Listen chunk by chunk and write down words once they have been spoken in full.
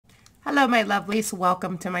Hello, my lovelies.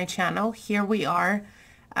 Welcome to my channel. Here we are.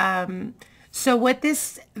 So what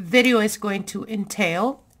this video is going to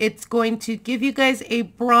entail, it's going to give you guys a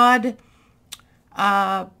broad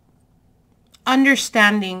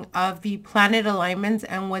understanding of the planet alignments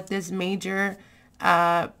and what this major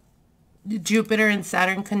Jupiter and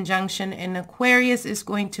Saturn conjunction in Aquarius is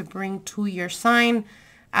going to bring to your sign,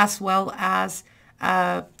 as well as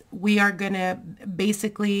we are going to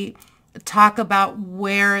basically talk about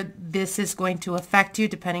where this is going to affect you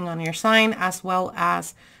depending on your sign, as well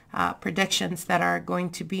as predictions that are going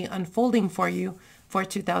to be unfolding for you for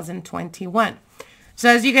 2021. So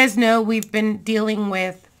as you guys know, we've been dealing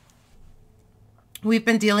with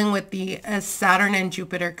the Saturn and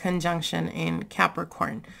Jupiter conjunction in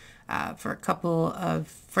Capricorn for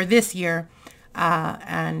this year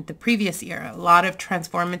and the previous year. A lot of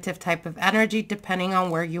transformative type of energy depending on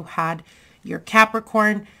where you had your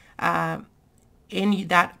Capricorn in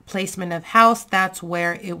that placement of house. That's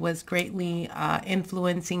where it was greatly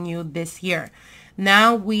influencing you this year.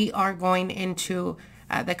 Now we are going into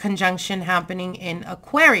the conjunction happening in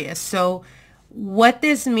Aquarius. So what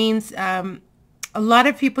this means, a lot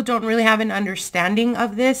of people don't really have an understanding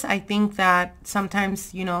of this. I think that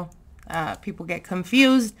sometimes, people get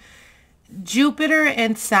confused. Jupiter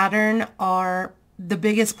and Saturn are the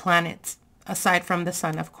biggest planets, aside from the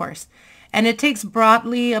sun, of course. And it takes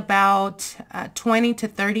broadly about 20 to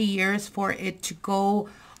 30 years for it to go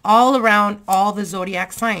all around all the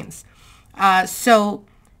zodiac signs. Like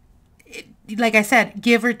I said,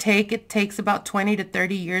 give or take, it takes about 20 to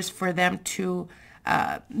 30 years for them to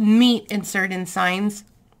meet in certain signs.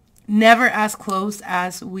 Never as close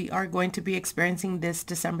as we are going to be experiencing this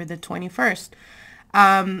December the 21st.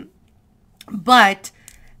 But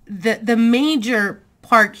the major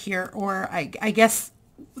part here, or I guess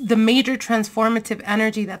the major transformative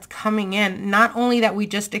energy that's coming in, not only that we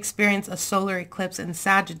just experienced a solar eclipse in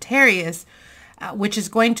Sagittarius, which is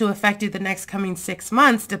going to affect you the next coming 6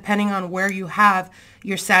 months, depending on where you have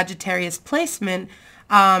your Sagittarius placement,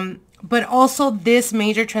 but also this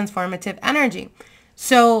major transformative energy.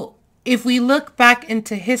 So if we look back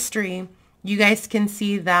into history, you guys can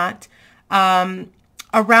see that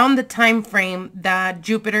around the time frame that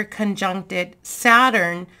Jupiter conjuncted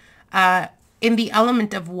Saturn in the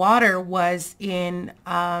element of water was in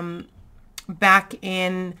back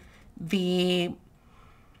in the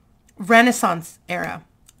Renaissance era,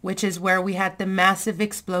 which is where we had the massive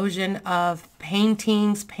explosion of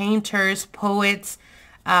paintings, painters, poets,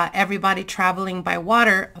 everybody traveling by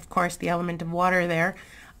water, of course, the element of water there.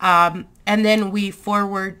 And then we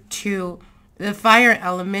forward to the fire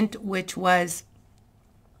element, which was,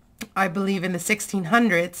 I believe, in the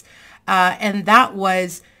 1600s. And that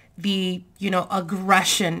was the,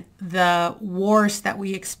 aggression, the wars that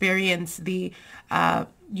we experienced, the,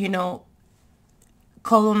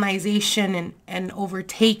 colonization and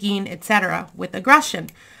overtaking, etc., with aggression.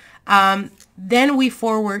 Then we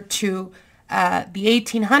forward to the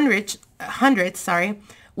 1800s,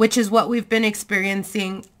 which is what we've been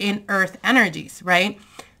experiencing in Earth energies, right?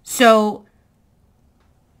 So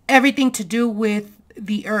everything to do with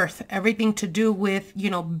the Earth, everything to do with,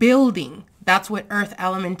 building. That's what Earth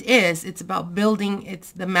element is. It's about building.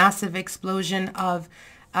 It's the massive explosion of,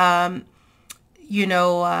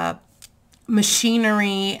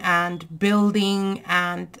 machinery and building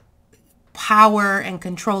and power and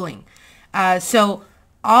controlling. So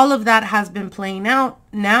all of that has been playing out.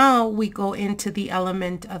 Now we go into the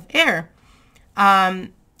element of air.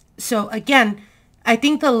 So again, I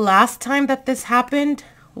think the last time that this happened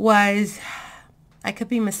was, I could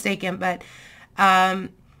be mistaken, but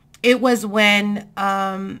it was when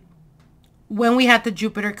we had the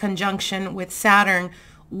Jupiter conjunction with Saturn,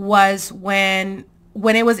 was when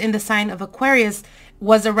it was in the sign of Aquarius,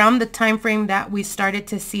 was around the time frame that we started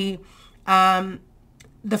to see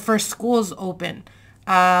the first schools open,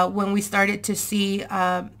 when we started to see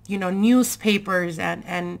newspapers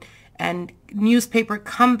and newspaper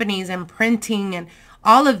companies and printing and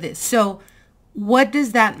all of this. So what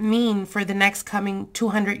does that mean for the next coming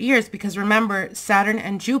 200 years? Because remember, Saturn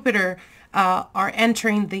and Jupiter are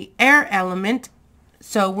entering the air element.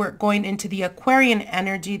 So we're going into the Aquarian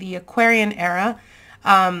energy, the Aquarian era.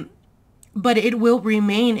 But it will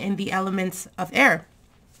remain in the elements of air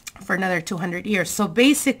for another 200 years. So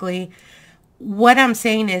basically, what I'm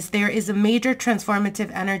saying is there is a major transformative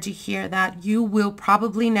energy here that you will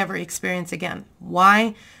probably never experience again.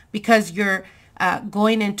 Why? Because you're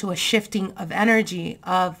going into a shifting of energy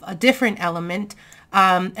of a different element.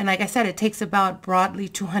 And like I said, it takes about broadly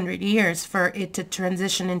 200 years for it to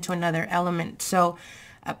transition into another element. So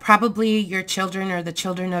probably your children or the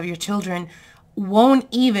children of your children won't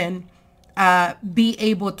even be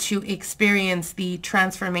able to experience the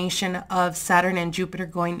transformation of Saturn and Jupiter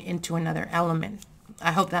going into another element.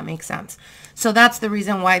 I hope that makes sense. So that's the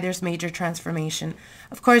reason why there's major transformation.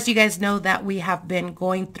 Of course, you guys know that we have been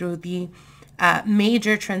going through the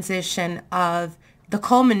major transition of the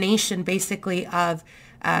culmination, basically, of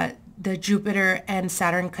the Jupiter and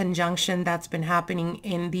Saturn conjunction that's been happening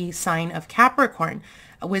in the sign of Capricorn,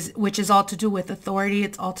 which is all to do with authority.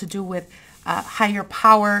 It's all to do with higher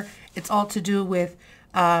power. It's all to do with,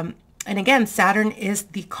 and again, Saturn is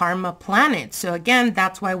the karma planet. So again,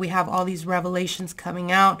 that's why we have all these revelations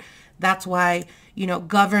coming out. That's why, you know,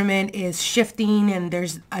 government is shifting, and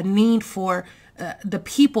there's a need for the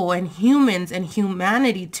people and humans and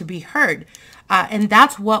humanity to be heard. And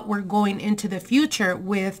that's what we're going into the future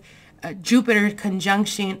with Jupiter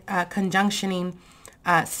conjunctioning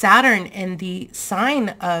Saturn in the sign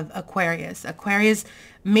of Aquarius. Aquarius,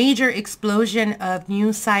 major explosion of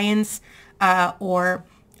new science or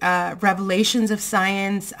revelations of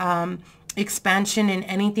science, expansion in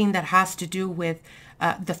anything that has to do with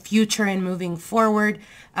the future and moving forward.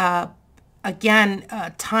 Again,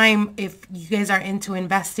 time, if you guys are into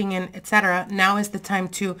investing and etc., now is the time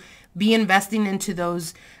to be investing into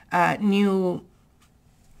those new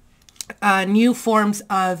forms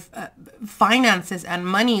of finances and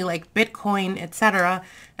money, like Bitcoin, etc.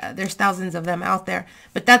 There's thousands of them out there,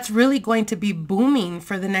 but that's really going to be booming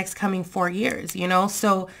for the next coming 4 years, you know?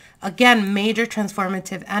 So again, major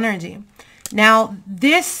transformative energy. Now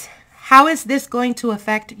how is this going to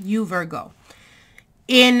affect you, Virgo,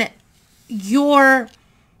 in your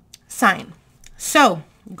sign? So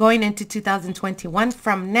going into 2021,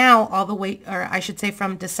 from now all the way, or I should say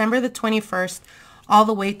from December the 21st all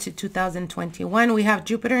the way to 2021, we have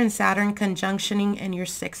Jupiter and Saturn conjunctioning in your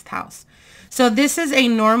 6th house. So this is a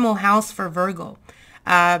normal house for Virgo.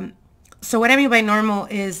 So what I mean by normal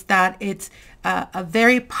is that it's a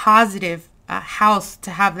very positive house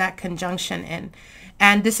to have that conjunction in.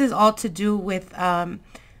 And this is all to do with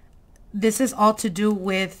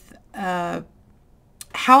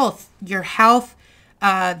health, your health,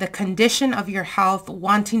 the condition of your health,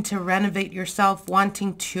 wanting to renovate yourself,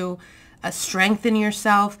 wanting to strengthen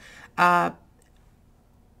yourself.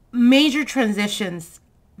 Major transitions,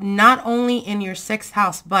 not only in your 6th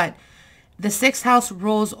house, but the 6th house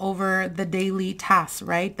rolls over the daily tasks,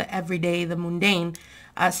 right? The everyday, the mundane.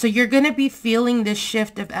 So you're going to be feeling this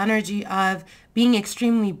shift of energy of being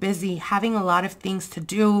extremely busy, having a lot of things to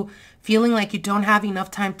do, feeling like you don't have enough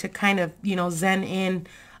time to kind of, you know, zen in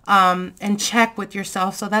and check with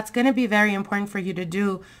yourself. So that's going to be very important for you to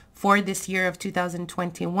do for this year of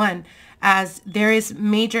 2021, as there is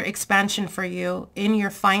major expansion for you in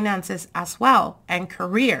your finances as well and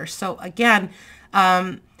career. So again,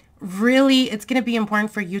 really, it's going to be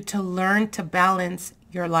important for you to learn to balance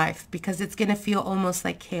your life, because it's going to feel almost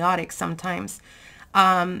like chaotic sometimes.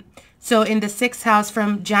 So in the 6th house,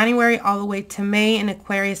 from January all the way to May in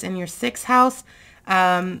Aquarius in your 6th house,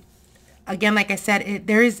 again, like I said,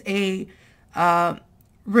 there is a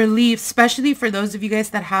relief, especially for those of you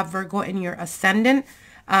guys that have Virgo in your ascendant.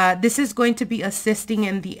 This is going to be assisting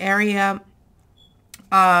in the area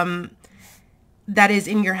that is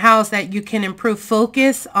in your house, that you can improve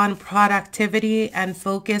focus on productivity and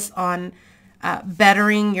focus on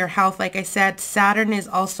bettering your health. Like I said, Saturn is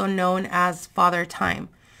also known as father time.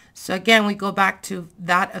 So again, we go back to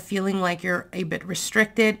that, of feeling like you're a bit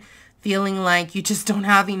restricted, feeling like you just don't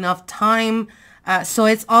have enough time. So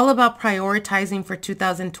it's all about prioritizing for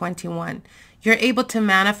 2021. You're able to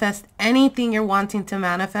manifest anything you're wanting to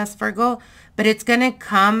manifest, Virgo, but it's going to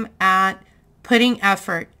come at putting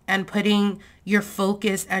effort and putting your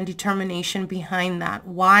focus and determination behind that.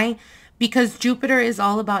 Why? Because Jupiter is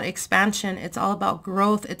all about expansion. It's all about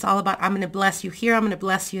growth. It's all about, I'm going to bless you here, I'm going to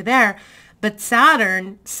bless you there. But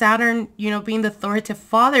Saturn, you know, being the authoritative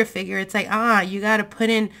father figure, it's like, you got to put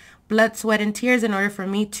in blood, sweat, and tears in order for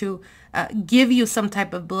me to give you some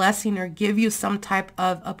type of blessing, or give you some type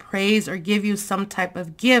of appraise, or give you some type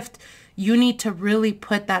of gift. You need to really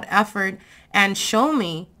put that effort and show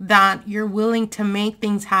me that you're willing to make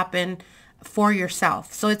things happen for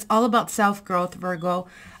yourself. So it's all about self-growth, Virgo.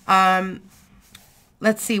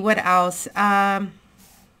 Let's see what else.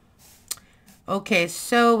 Okay,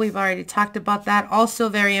 so we've already talked about that. Also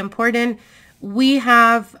very important, we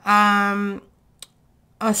have a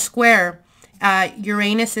square.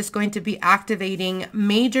 Uranus is going to be activating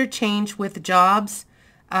major change with jobs,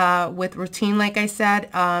 with routine, like I said.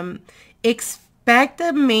 Expect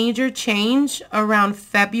a major change around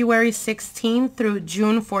February 16th through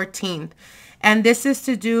June 14th. And this is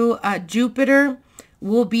to do, Jupiter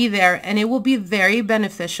will be there, and it will be very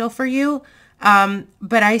beneficial for you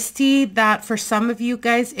But I see that for some of you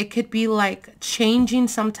guys, it could be like changing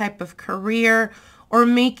some type of career or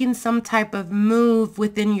making some type of move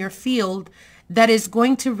within your field that is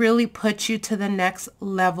going to really put you to the next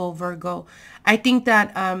level, Virgo. I think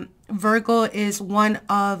that Virgo is one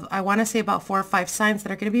of, I want to say about 4 or 5 signs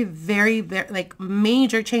that are going to be very, very like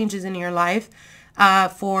major changes in your life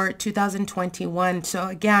for 2021. So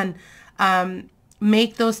again,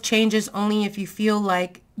 make those changes only if you feel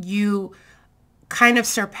like you kind of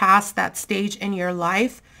surpass that stage in your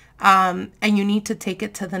life, and you need to take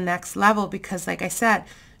it to the next level, because like I said,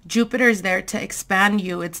 Jupiter is there to expand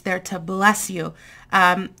you. It's there to bless you.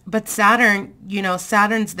 But Saturn, you know,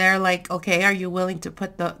 Saturn's there like, okay, are you willing to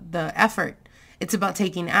put the effort? It's about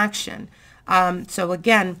taking action. So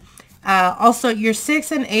again, also your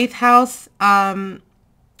 6th and 8th house,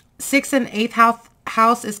 6th and 8th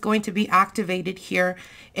house is going to be activated here.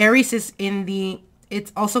 Aries is in the,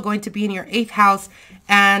 it's also going to be in your 8th house,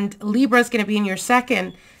 and Libra is going to be in your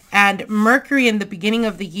 2nd. And Mercury in the beginning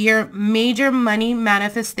of the year, major money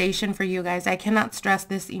manifestation for you guys. I cannot stress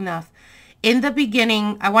this enough. In the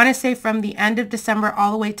beginning, I want to say from the end of December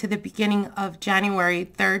all the way to the beginning of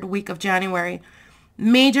January, 3rd week of January,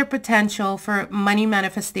 major potential for money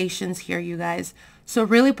manifestations here, you guys. So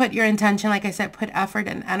really put your intention, like I said, put effort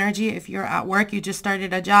and energy. If you're at work, you just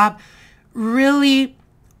started a job, really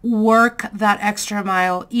work that extra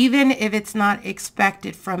mile, even if it's not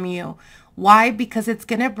expected from you. Why? Because it's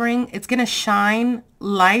going to shine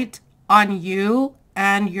light on you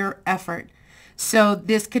and your effort. So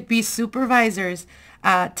this could be supervisors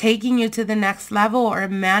taking you to the next level, or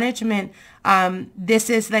management. This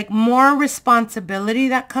is like more responsibility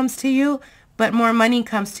that comes to you, but more money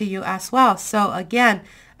comes to you as well. So again,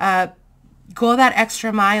 go that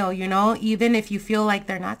extra mile, you know, even if you feel like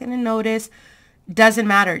they're not going to notice, doesn't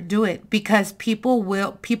matter. Do it, because people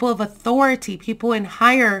of authority, people in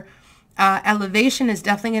higher elevation is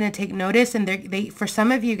definitely going to take notice. And they for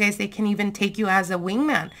some of you guys, they can even take you as a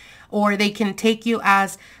wingman, or they can take you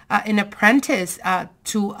as an apprentice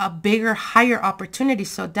to a bigger, higher opportunity.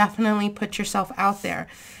 So definitely put yourself out there.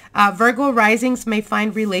 Virgo risings may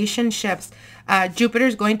find relationships. Jupiter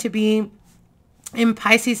is going to be in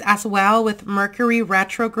Pisces as well, with Mercury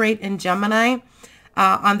retrograde in Gemini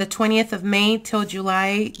on the 20th of May till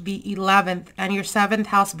July the 11th, and your 7th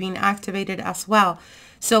house being activated as well.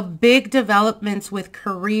 So big developments with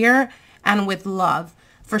career and with love.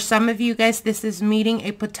 For some of you guys, this is meeting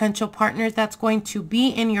a potential partner that's going to be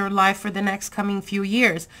in your life for the next coming few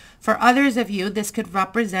years. For others of you, this could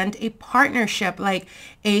represent a partnership, like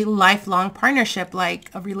a lifelong partnership,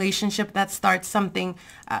 like a relationship that starts something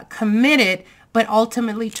committed, but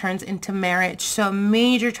ultimately turns into marriage. So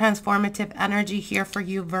major transformative energy here for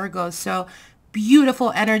you, Virgos. So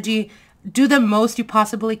beautiful energy. Do the most you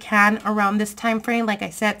possibly can around this time frame. Like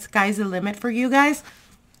I said, sky's the limit for you guys.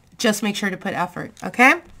 Just make sure to put effort,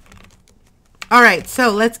 okay? All right,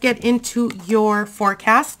 so let's get into your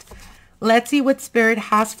forecast. Let's see what Spirit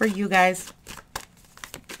has for you guys.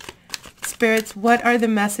 Spirits, what are the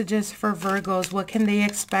messages for Virgos? What can they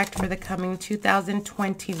expect for the coming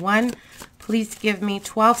 2021? Please give me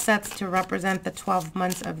 12 sets to represent the 12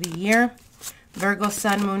 months of the year. Virgo,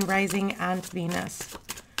 Sun, Moon, Rising, and Venus.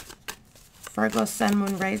 Virgo, Sun,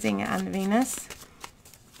 Moon, Rising, and Venus.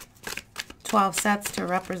 12 sets to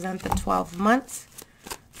represent the 12 months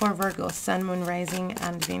for Virgo, Sun, Moon, Rising,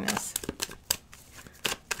 and Venus.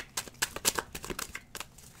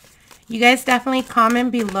 You guys definitely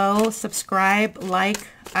comment below, subscribe, like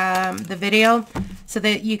the video, so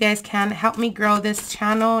that you guys can help me grow this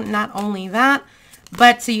channel. Not only that,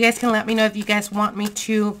 but so you guys can let me know if you guys want me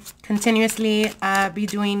to continuously be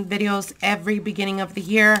doing videos every beginning of the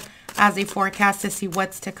year as a forecast to see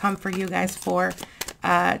what's to come for you guys for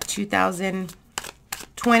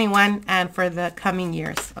 2021 and for the coming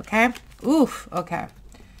years. Okay. Oof. Okay.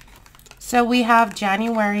 So we have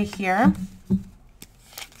January here.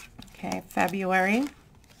 Okay. February,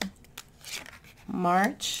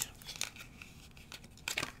 March,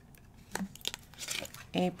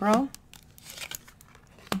 April,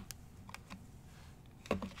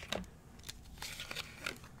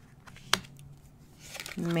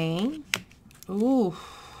 May, ooh,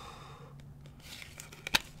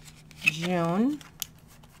 June,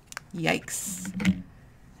 yikes,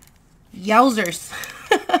 yowzers,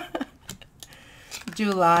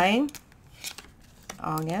 July,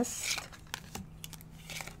 August,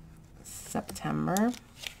 September,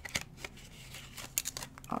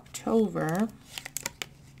 October,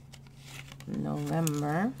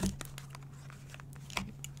 November,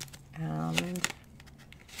 and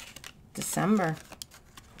December.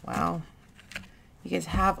 Wow. You guys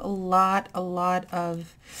have a lot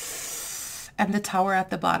of, and the Tower at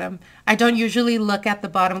the bottom. I don't usually look at the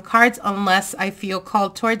bottom cards unless I feel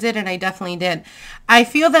called towards it, and I definitely did. I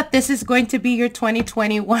feel that this is going to be your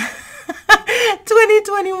 2021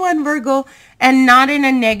 2021 Virgo, and not in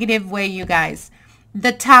a negative way, you guys.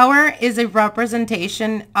 The Tower is a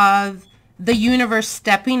representation of the universe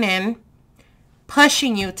stepping in,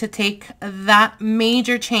 pushing you to take that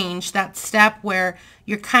major change, that step where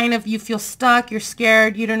you're you feel stuck, you're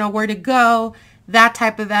scared, you don't know where to go, that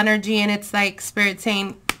type of energy. And it's like Spirit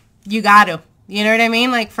saying, you got to, you know what I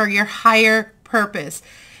mean? Like for your higher purpose.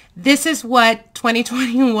 This is what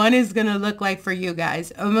 2021 is going to look like for you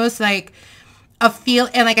guys. Almost like a feel.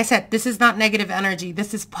 And like I said, this is not negative energy.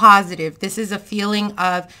 This is positive. This is a feeling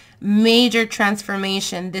of major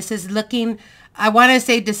transformation. This is looking, I want to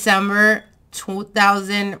say December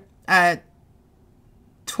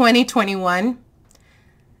 2021.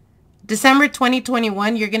 December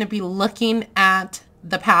 2021, you're going to be looking at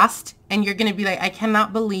the past and you're going to be like, I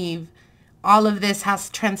cannot believe all of this has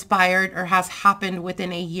transpired or has happened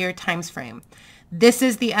within a year time frame. This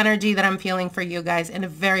is the energy that I'm feeling for you guys in a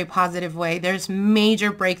very positive way. There's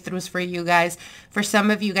major breakthroughs for you guys. For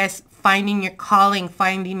some of you guys, finding your calling,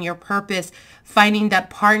 finding your purpose, finding that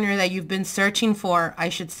partner that you've been searching for, I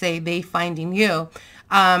should say, they finding you.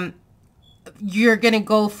 You're going to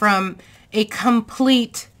go from a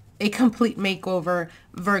complete makeover,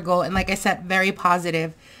 Virgo. And like I said, very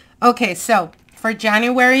positive. Okay, so for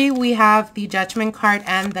January, we have the Judgment card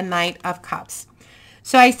and the Knight of Cups.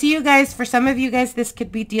 So I see you guys, for some of you guys, this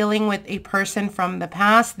could be dealing with a person from the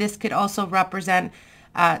past. This could also represent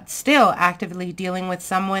still actively dealing with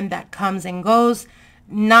someone that comes and goes.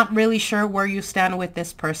 Not really sure where you stand with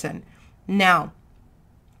this person. Now,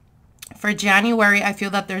 for January, I feel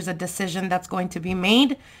that there's a decision that's going to be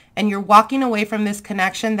made and you're walking away from this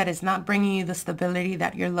connection that is not bringing you the stability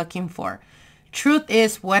that you're looking for. Truth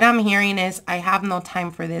is, what I'm hearing is, I have no time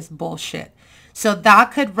for this bullshit. So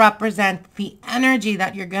that could represent the energy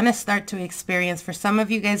that you're going to start to experience. For some of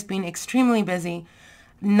you guys being extremely busy,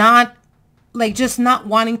 not like just not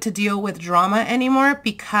wanting to deal with drama anymore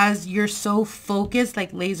because you're so focused,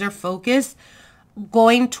 like laser focused,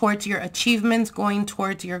 going towards your achievements, going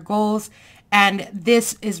towards your goals. And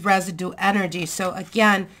this is residue energy. So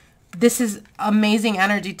again, this is amazing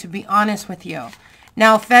energy, to be honest with you.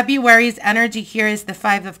 Now, February's energy here is the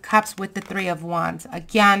Five of Cups with the Three of Wands.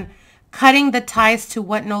 Again, cutting the ties to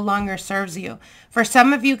what no longer serves you. For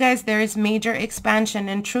some of you guys, there is major expansion.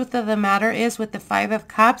 And truth of the matter is, with the Five of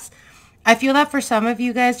Cups, I feel that for some of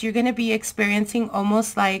you guys, you're going to be experiencing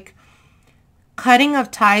almost like cutting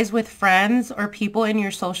of ties with friends or people in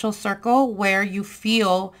your social circle where you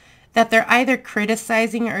feel that they're either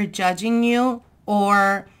criticizing or judging you,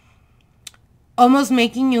 or almost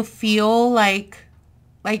making you feel like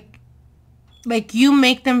you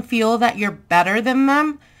make them feel that you're better than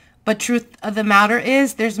them. But truth of the matter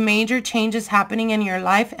is, there's major changes happening in your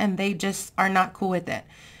life and they just are not cool with it.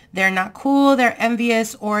 They're not cool, they're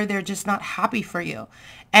envious, or they're just not happy for you.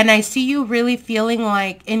 And I see you really feeling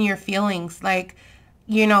like in your feelings, like,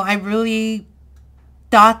 you know, I really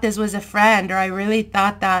thought this was a friend, or I really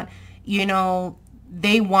thought that, you know,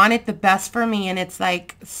 they wanted the best for me. And it's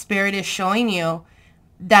like Spirit is showing you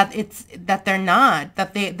that they're not,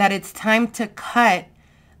 that it's time to cut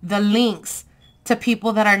the links to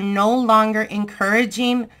people that are no longer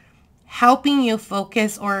encouraging, helping you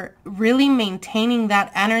focus, or really maintaining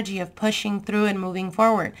that energy of pushing through and moving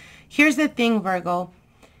forward. Here's the thing, Virgo.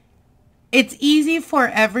 It's easy for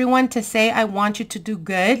everyone to say, I want you to do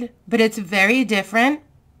good, but it's very different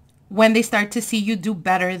when they start to see you do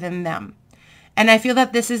better than them. And I feel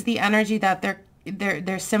that this is the energy that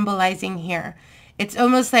they're symbolizing here. It's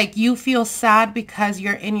almost like you feel sad because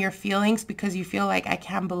you're in your feelings, because you feel like, I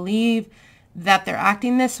can't believe that they're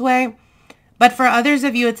acting this way. But for others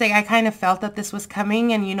of you, it's like, I kind of felt that this was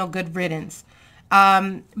coming, and, you know, good riddance.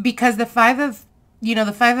 Because the Five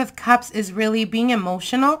of Cups is really being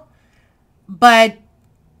emotional, but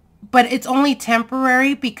it's only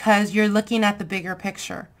temporary because you're looking at the bigger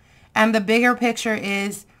picture. And the bigger picture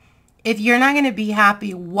is, if you're not going to be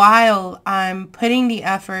happy while I'm putting the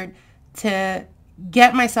effort to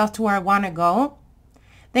get myself to where I want to go,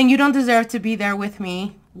 then you don't deserve to be there with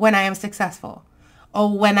me when I am successful,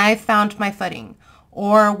 or when I found my footing,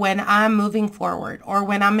 or when I'm moving forward, or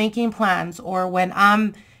when I'm making plans, or when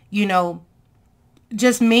I'm, you know,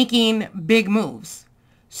 just making big moves.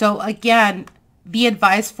 So again, the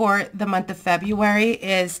advice for the month of February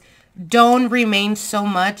is, don't remain so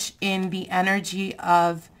much in the energy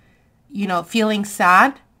of, you know, feeling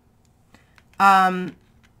sad.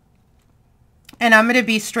 And I'm going to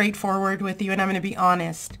be straightforward with you, and I'm going to be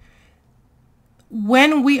honest.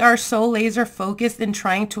 When we are so laser focused in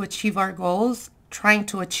trying to achieve our goals, trying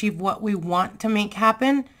to achieve what we want to make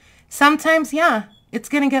happen, sometimes, yeah, it's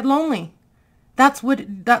going to get lonely. That's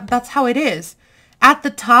how it is. At the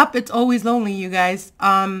top, it's always lonely, you guys.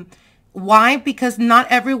 Why? Because not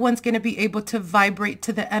everyone's going to be able to vibrate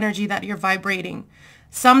to the energy that you're vibrating.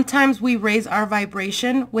 Sometimes we raise our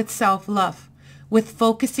vibration with self-love, with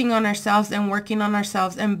focusing on ourselves and working on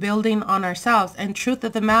ourselves and building on ourselves. And truth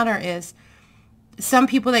of the matter is, some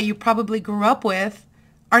people that you probably grew up with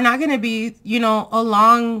are not going to be,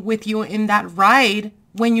 along with you in that ride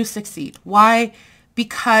when you succeed. Why?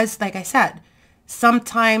 Because, like I said,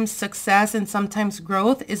 sometimes success and sometimes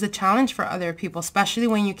growth is a challenge for other people, especially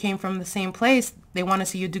when you came from the same place. They want to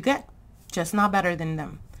see you do good, just not better than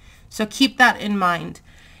them. So keep that in mind.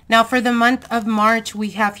 Now for the month of March,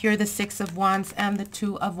 we have here the 6 of Wands and the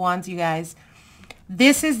 2 of Wands, you guys.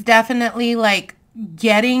 This is definitely like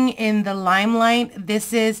getting in the limelight.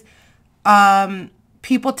 This is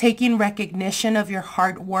people taking recognition of your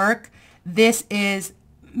hard work. This is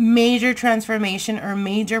major transformation or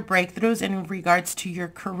major breakthroughs in regards to your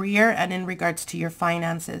career and in regards to your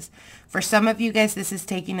finances. For some of you guys, this is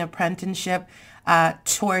taking an apprenticeship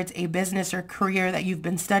towards a business or career that you've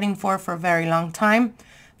been studying for a very long time.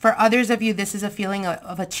 For others of you, this is a feeling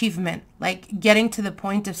of achievement, like getting to the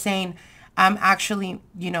point of saying, I'm actually,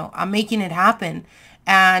 I'm making it happen,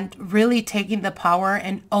 and really taking the power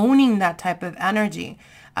and owning that type of energy.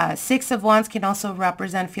 6 of Wands can also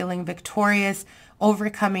represent feeling victorious,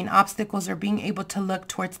 overcoming obstacles, or being able to look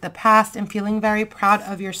towards the past and feeling very proud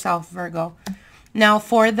of yourself, Virgo. Now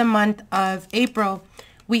for the month of April,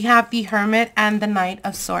 we have the Hermit and the Knight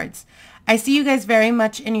of Swords. I see you guys very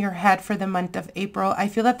much in your head for the month of April. I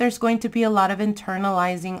feel that there's going to be a lot of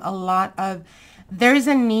internalizing, there's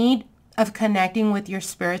a need of connecting with your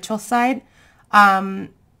spiritual side.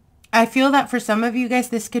 I feel that for some of you guys,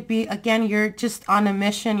 this could be, again, you're just on a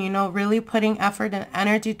mission, really putting effort and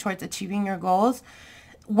energy towards achieving your goals,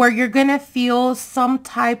 where you're going to feel some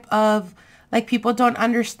type of, like, people don't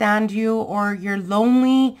understand you, or you're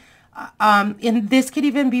lonely. And this could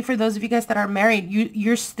even be for those of you guys that are married.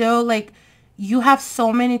 You're still like, you have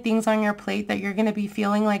so many things on your plate that you're going to be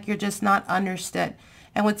feeling like you're just not understood.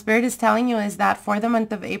 And what Spirit is telling you is that for the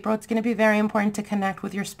month of April, it's going to be very important to connect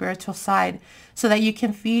with your spiritual side so that you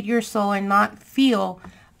can feed your soul and not feel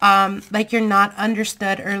like you're not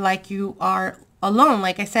understood or like you are alone.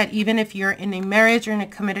 Like I said, even if you're in a marriage or in a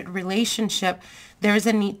committed relationship, there's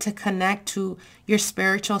a need to connect to your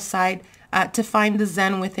spiritual side to find the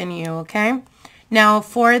Zen within you, okay? Now,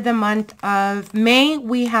 for the month of May,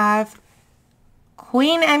 we have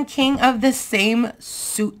Queen and King of the same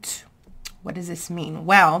suit. What does this mean?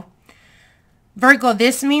 Well, Virgo,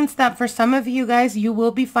 this means that for some of you guys, you will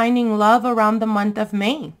be finding love around the month of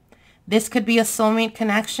May. This could be a soulmate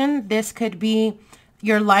connection. This could be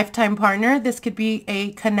your lifetime partner. This could be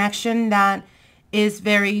a connection that is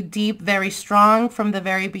very deep, very strong from the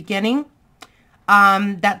very beginning,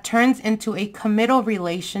 that turns into a committal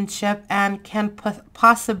relationship and can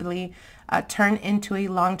possibly turn into a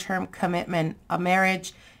long-term commitment, a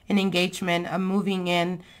marriage, an engagement, a moving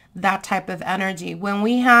in, that type of energy. When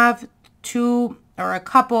we have two or a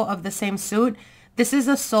couple of the same suit, this is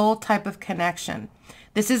a soul type of connection.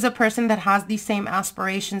 This is a person that has the same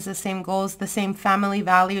aspirations, the same goals, the same family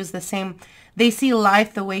values, they see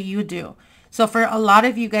life the way you do. So for a lot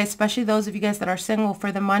of you guys, especially those of you guys that are single,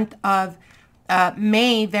 for the month of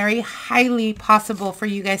May, very highly possible for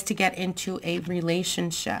you guys to get into a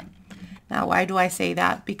relationship. Now, why do I say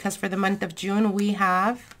that? Because for the month of June, we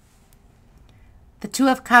have the 2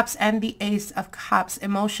 of Cups and the Ace of Cups.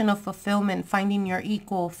 Emotional fulfillment, finding your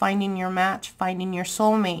equal, finding your match, finding your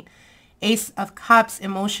soulmate. Ace of Cups,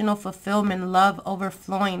 emotional fulfillment, love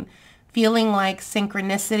overflowing, feeling like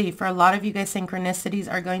synchronicity. For a lot of you guys, synchronicities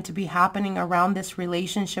are going to be happening around this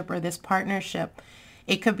relationship or this partnership.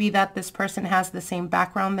 It could be that this person has the same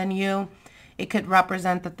background than you. It could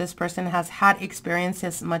represent that this person has had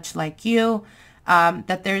experiences much like you,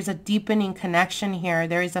 that there's a deepening connection here.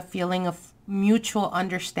 There is a feeling of mutual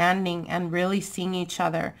understanding and really seeing each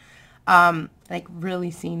other, like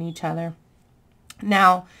really seeing each other.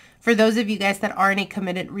 Now, for those of you guys that are in a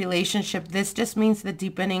committed relationship, this just means the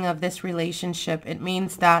deepening of this relationship. It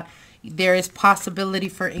means that there is possibility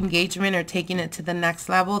for engagement or taking it to the next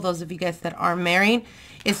level. Those of you guys that are married,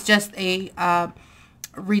 it's just a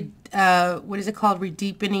what is it called?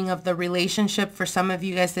 Redeepening of the relationship. For some of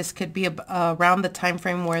you guys, this could be around the time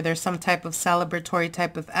frame where there's some type of celebratory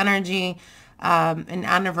type of energy, an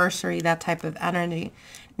anniversary, that type of energy.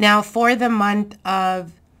 Now, for the month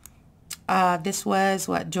of This was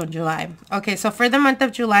what, June, July. Okay, so for the month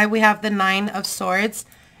of July, we have the 9 of Swords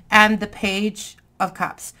and the Page of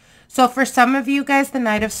Cups. So for some of you guys, the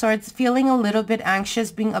Knight of Swords, feeling a little bit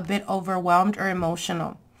anxious, being a bit overwhelmed or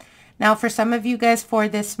emotional. Now, for some of you guys, for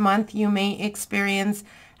this month, you may experience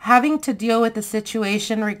having to deal with a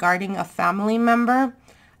situation regarding a family member.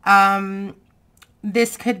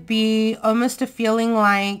 This could be almost a feeling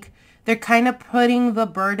like they're kind of putting the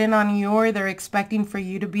burden on you, or they're expecting for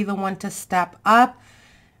you to be the one to step up.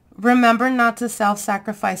 Remember not to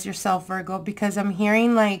self-sacrifice yourself, Virgo, because I'm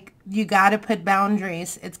hearing like you got to put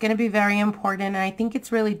boundaries. It's going to be very important. And I think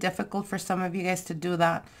it's really difficult for some of you guys to do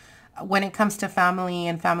that when it comes to family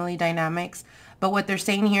and family dynamics. But what they're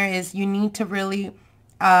saying here is you need to really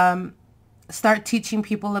start teaching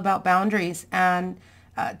people about boundaries and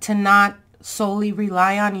to not solely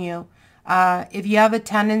rely on you. If you have a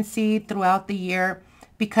tendency throughout the year,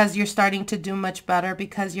 because you're starting to do much better,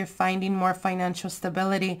 because you're finding more financial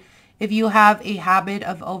stability, if you have a habit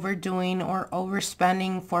of overdoing or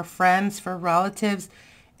overspending for friends, for relatives,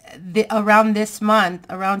 around this month,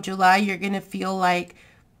 around July, you're going to feel like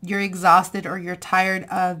you're exhausted or you're tired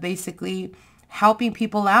of basically helping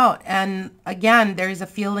people out. And again, there's a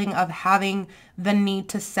feeling of having the need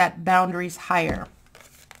to set boundaries higher.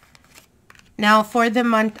 Now for the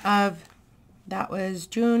month of, that was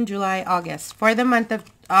June, July, August. For the month of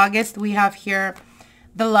August, we have here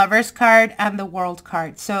the Lovers card and the World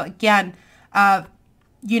card. So again,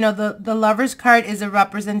 you know, the Lovers card is a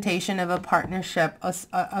representation of a partnership,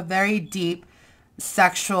 a very deep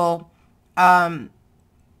sexual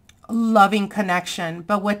loving connection.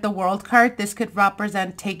 But with the World card, this could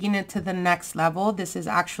represent taking it to the next level. This is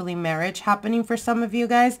actually marriage happening for some of you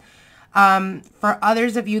guys. For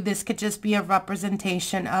others of you, this could just be a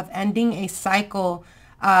representation of ending a cycle,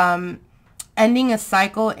 in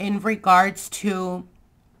regards to,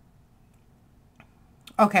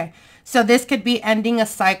 okay, so this could be ending a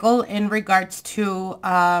cycle in regards to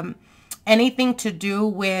anything to do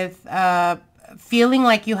with feeling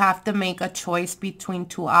like you have to make a choice between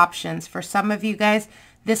two options. For some of you guys,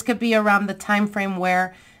 this could be around the time frame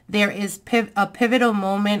where there is a pivotal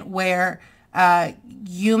moment where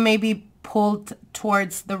you may be pulled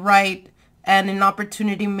towards the right and an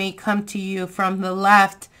opportunity may come to you from the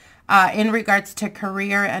left in regards to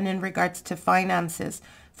career and in regards to finances.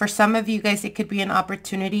 For some of you guys, it could be an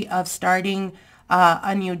opportunity of starting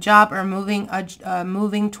a new job or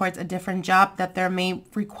moving towards a different job that there may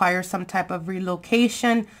require some type of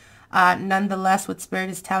relocation. Nonetheless, what Spirit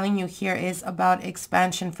is telling you here is about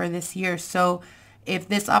expansion for this year. So if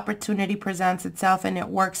this opportunity presents itself and it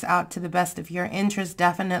works out to the best of your interest,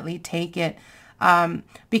 definitely take it.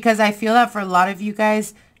 Because I feel that for a lot of you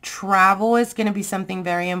guys, travel is going to be something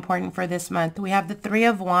very important for this month. We have the 3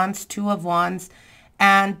 of Wands, 2 of Wands,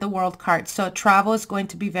 and the World card. So travel is going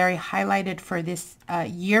to be very highlighted for this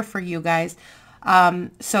year for you guys.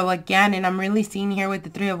 So again, and I'm really seeing here with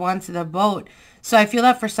the 3 of Wands, the boat. So I feel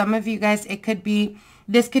that for some of you guys,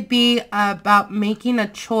 this could be about making a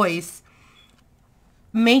choice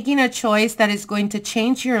that is going to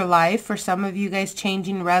change your life. For some of you guys,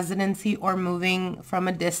 changing residency or moving from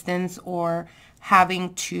a distance or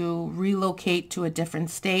having to relocate to a different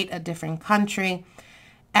state, a different country.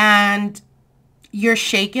 And you're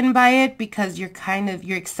shaken by it because you're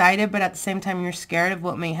excited, but at the same time, you're scared of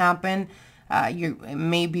what may happen. You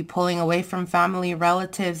may be pulling away from family,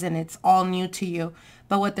 relatives, and it's all new to you.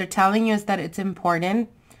 But what they're telling you is that it's important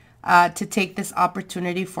to take this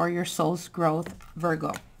opportunity for your soul's growth,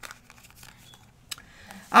 Virgo.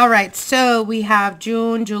 All right, so we have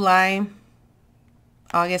June, July,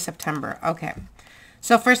 August, September. Okay,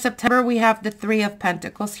 so for September, we have the 3 of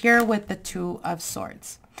Pentacles here with the 2 of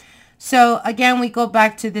Swords. So again, we go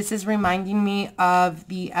back to, this is reminding me of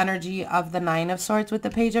the energy of the 9 of Swords with the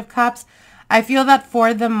Page of Cups. I feel that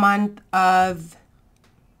for the month of,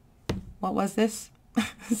 what was this?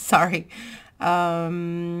 Sorry.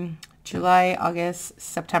 July, August,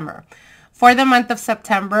 September. For the month of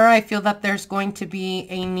September, I feel that there's going to be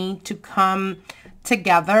a need to come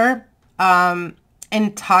together and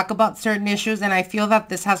talk about certain issues. And I feel that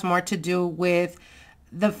this has more to do with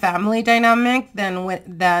the family dynamic than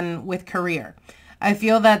with career. I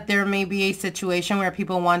feel that there may be a situation where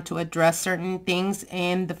people want to address certain things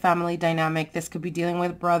in the family dynamic. This could be dealing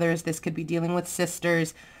with brothers. This could be dealing with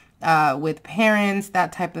sisters, with parents,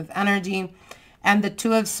 that type of energy. And the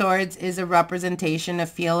 2 of Swords is a representation of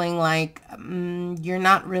feeling like you're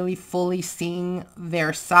not really fully seeing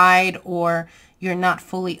their side, or you're not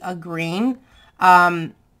fully agreeing.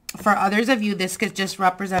 For others of you, this could just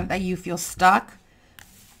represent that you feel stuck.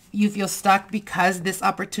 you feel stuck because this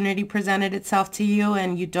opportunity presented itself to you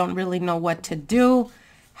and you don't really know what to do.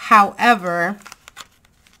 However,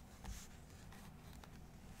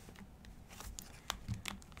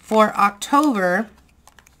 for October,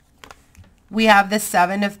 we have the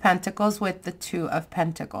Seven of Pentacles with the Two of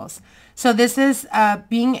Pentacles. So this is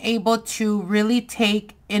being able to really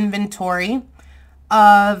take inventory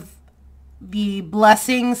of the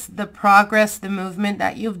blessings, the progress, the movement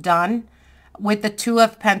that you've done. With the Two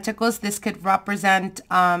of Pentacles, this could represent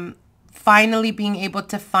finally being able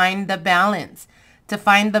to find the balance,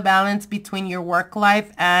 between your work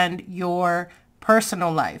life and your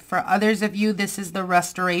personal life. For others of you, this is the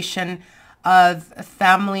restoration of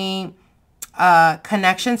family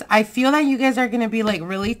connections. I feel that you guys are going to be like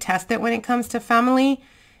really tested when it comes to family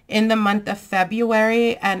in the month of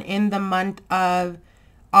February and in the month of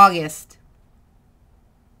August.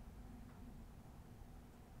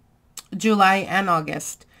 July and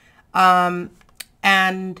August.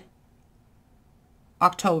 And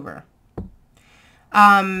October.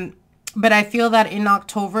 But I feel that in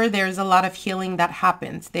October, there's a lot of healing that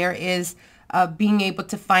happens. There is being able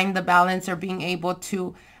to find the balance, or being able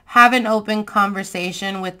to have an open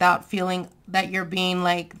conversation without feeling that you're being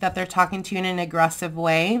like, that they're talking to you in an aggressive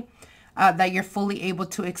way, that you're fully able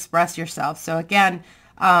to express yourself. So again,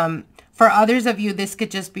 for others of you, this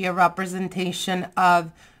could just be a representation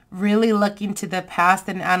of really looking to the past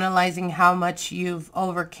and analyzing how much you've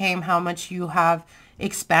overcame, how much you have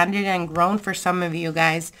expanded and grown. For some of you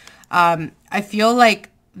guys, I feel like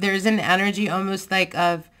there's an energy almost like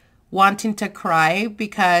of wanting to cry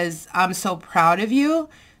because I'm so proud of you.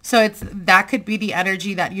 So that could be the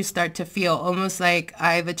energy that you start to feel, almost like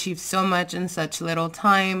I've achieved so much in such little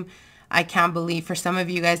time. I can't believe. For some of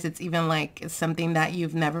you guys, it's even like it's something that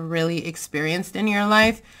you've never really experienced in your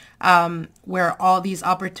life, where all these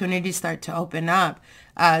opportunities start to open up.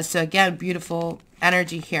 So again, beautiful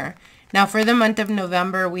energy here. Now for the month of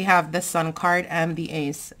November, we have the Sun card and the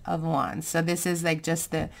Ace of Wands. So this is like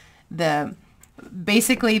just the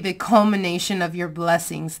basically the culmination of your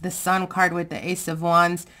blessings. The Sun card with the Ace of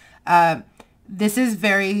Wands. This is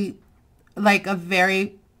very like a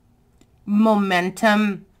very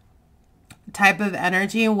momentum type of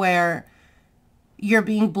energy where you're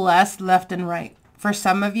being blessed left and right. For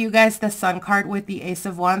some of you guys, the Sun card with the Ace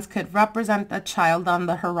of Wands could represent a child on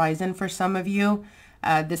the horizon. For some of you,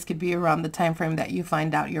 this could be around the time frame that you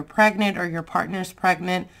find out you're pregnant or your partner's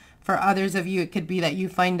pregnant. For others of you, it could be that you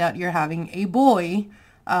find out you're having a boy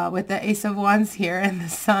with the Ace of Wands here and the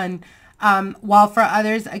Sun. While for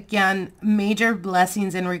others, again, major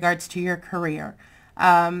blessings in regards to your career.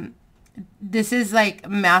 This is like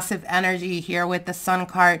massive energy here with the Sun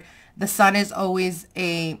card. The Sun is always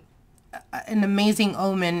an amazing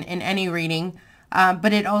omen in any reading,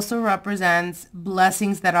 but it also represents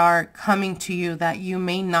blessings that are coming to you that you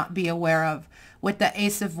may not be aware of. With the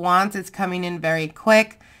Ace of Wands, it's coming in very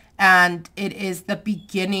quick, and it is the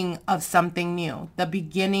beginning of something new, the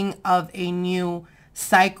beginning of a new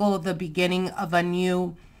cycle, the beginning of a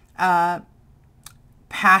new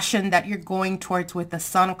passion that you're going towards. With the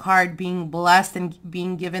Sun card, being blessed and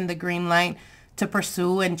being given the green light to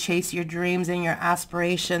pursue and chase your dreams and your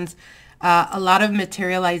aspirations. A lot of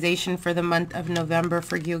materialization for the month of November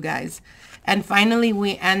for you guys. And finally,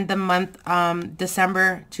 we end the month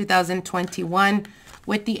December 2021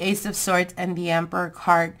 with the Ace of Swords and the Emperor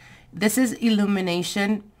card. This is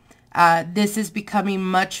illumination. This is becoming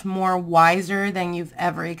much more wiser than you've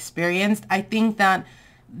ever experienced. I think that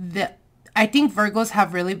Virgos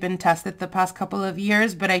have really been tested the past couple of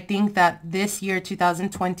years, but I think that this year,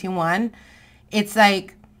 2021, it's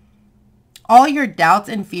like all your doubts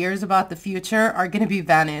and fears about the future are going to be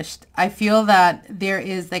vanished. I feel that there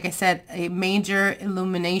is, like I said, a major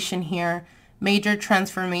illumination here, major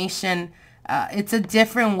transformation. It's a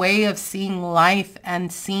different way of seeing life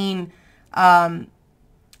and seeing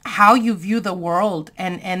how you view the world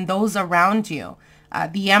and those around you.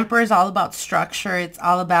 The Emperor is all about structure. It's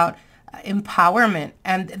all about empowerment.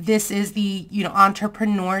 And this is the,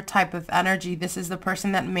 entrepreneur type of energy. This is the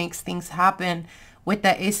person that makes things happen. With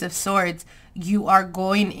the Ace of Swords, you are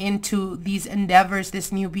going into these endeavors,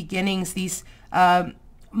 these new beginnings, these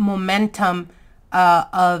momentum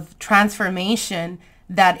of transformation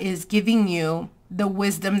that is giving you the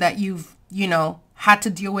wisdom that you've, had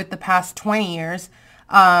to deal with the past 20 years.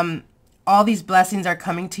 All these blessings are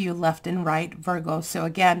coming to you left and right, Virgo. So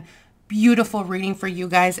again, beautiful reading for you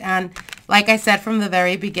guys. And like I said from the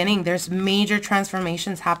very beginning, there's major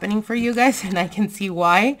transformations happening for you guys, and I can see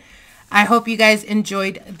why. I hope you guys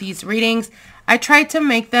enjoyed these readings. I tried to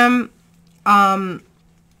make them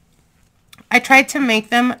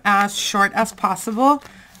as short as possible.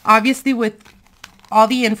 Obviously, with all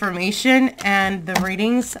the information and the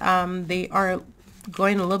readings, they are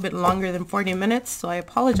going a little bit longer than 40 minutes, so I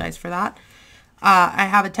apologize for that. I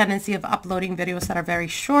have a tendency of uploading videos that are very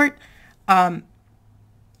short,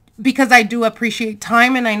 because I do appreciate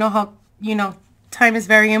time, and I know how, you know, time is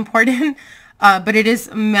very important, but it is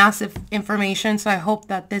massive information. So I hope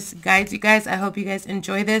that this guides you guys. I hope you guys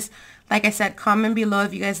enjoy this. Like I said, comment below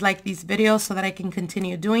if you guys like these videos so that I can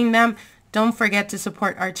continue doing them. Don't forget to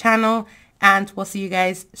support our channel, and we'll see you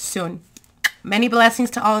guys soon. Many blessings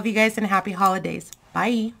to all of you guys, and happy holidays.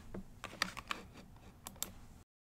 Bye.